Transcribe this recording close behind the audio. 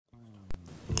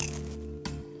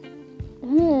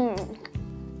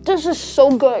This is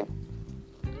so good.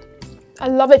 I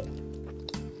love it.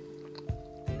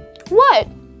 What?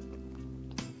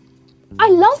 I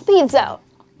love pizza.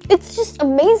 It's just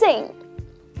amazing.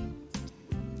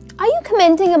 Are you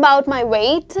commenting about my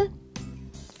weight?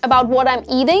 About what I'm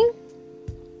eating?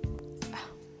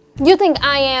 You think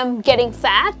I am getting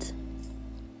fat?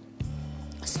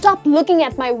 Stop looking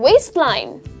at my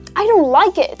waistline. I don't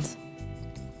like it.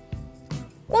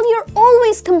 Well, you're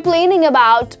always complaining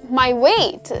about my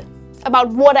weight, about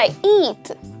what I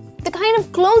eat, the kind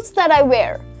of clothes that I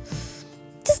wear.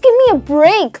 Just give me a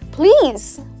break,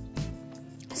 please.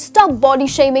 Stop body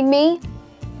shaming me.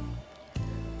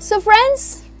 So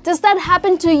friends, does that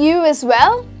happen to you as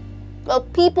well? Well,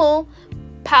 people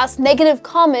pass negative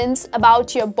comments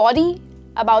about your body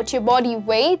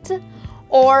weight,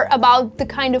 or about the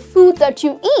kind of food that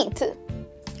you eat.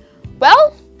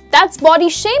 Well, that's body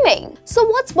shaming. So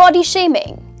what's body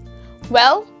shaming?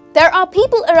 Well, there are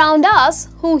people around us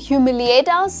who humiliate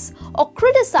us or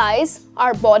criticize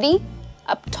our body,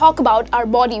 talk about our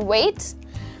body weight,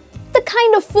 the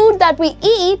kind of food that we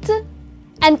eat,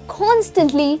 and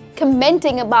constantly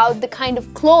commenting about the kind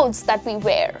of clothes that we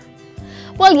wear.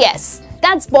 Well, yes,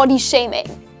 that's body shaming.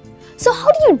 So how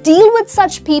do you deal with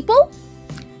such people?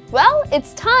 Well,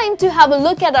 it's time to have a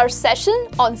look at our session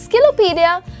on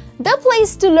Skillopedia, the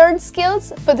place to learn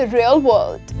skills for the real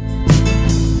world.